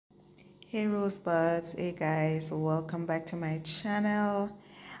Hey Rosebuds, hey guys, welcome back to my channel.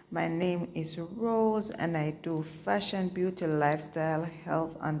 My name is Rose and I do fashion, beauty, lifestyle,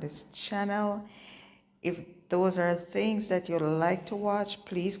 health on this channel. If those are things that you like to watch,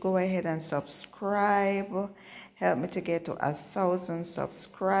 please go ahead and subscribe. Help me to get to 1,000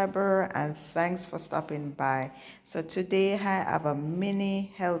 subscribers, and thanks for stopping by. So today I have a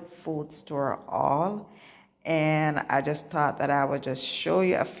mini health food store haul, and I just thought that I would just show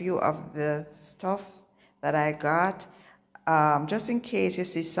you a few of the stuff that I got, just in case you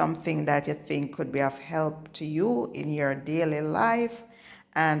see something that you think could be of help to you in your daily life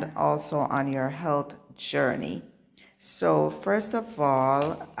and also on your health journey. So first of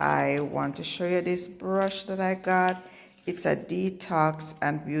all, I want to show you this brush that I got. It's a detox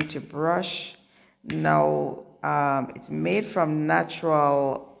and beauty brush. Now it's made from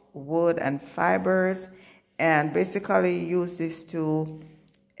natural wood and fibers, and basically use this to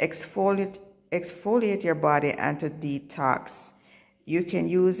exfoliate your body and to detox. You can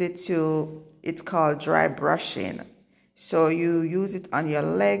use it to, it's called dry brushing. So you use it on your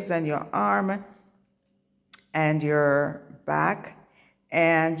legs and your arm and your back,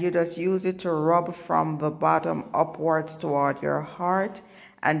 and you just use it to rub from the bottom upwards toward your heart,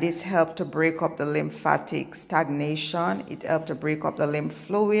 and this helps to break up the lymphatic stagnation. It helps to break up the lymph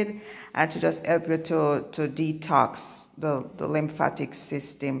fluid and to just help you to detox the lymphatic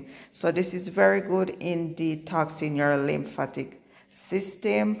system. So this is very good in detoxing your lymphatic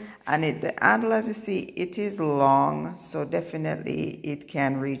system. And the handle, as you see, it is long, so definitely it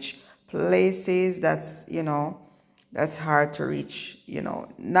can reach places that's, that's hard to reach,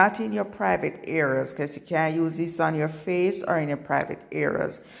 not in your private areas, because you can't use this on your face or in your private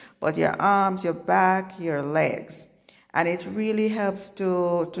areas, but your arms, your back, your legs. And it really helps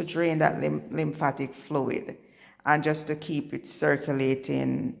to drain that lymphatic fluid and just to keep it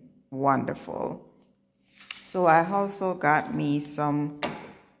circulating wonderful. So I also got me some,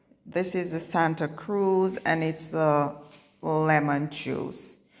 this is the Santa Cruz, and it's the lemon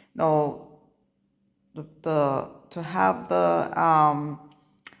juice. Now, to have the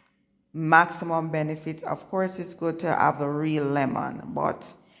maximum benefits, of course, it's good to have the real lemon.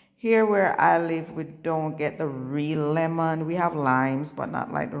 But here where I live, we don't get the real lemon. We have limes, but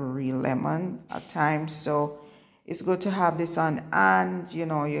not like the real lemon at times. So it's good to have this on, and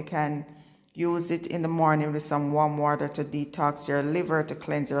you can use it in the morning with some warm water to detox your liver, to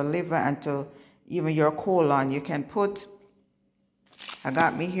cleanse your liver, and to even your colon. You can put, I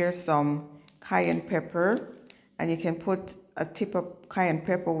got me here some cayenne pepper, and you can put a tip of cayenne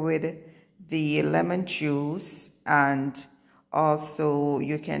pepper with the lemon juice, and also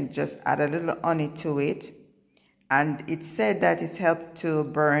you can just add a little honey to it. And it said that it helped to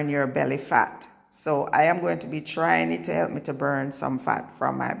burn your belly fat. So I am going to be trying it to help me to burn some fat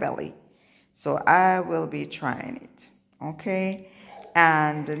from my belly. So I will be trying it, okay?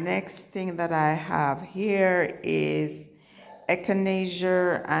 And the next thing that I have here is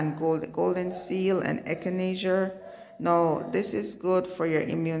echinacea and golden seal and echinacea. Now, this is good for your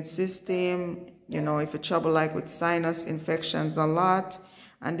immune system, if you trouble like with sinus infections a lot.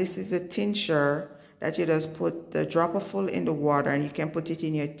 And this is a tincture that you just put the dropper full in the water, and you can put it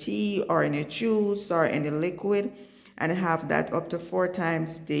in your tea or in your juice or any liquid, and have that up to 4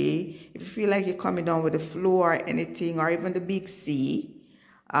 times a day. If you feel like you're coming down with the flu or anything, or even the big C,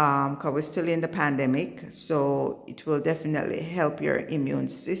 because we're still in the pandemic, so it will definitely help your immune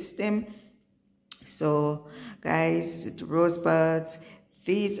system. So guys, Rosebuds,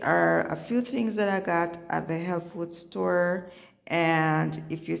 these are a few things that I got at the health food store. And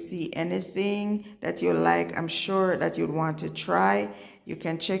if you see anything that you like, I'm sure that you'd want to try, you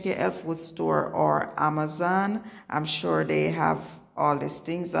can check your health food store or Amazon. I'm sure they have all these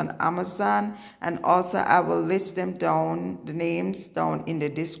things on Amazon, and also I will list them down, the names down in the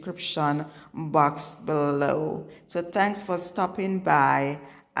description box below. So thanks for stopping by,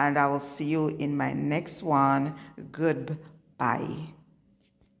 and I will see you in my next one. Goodbye.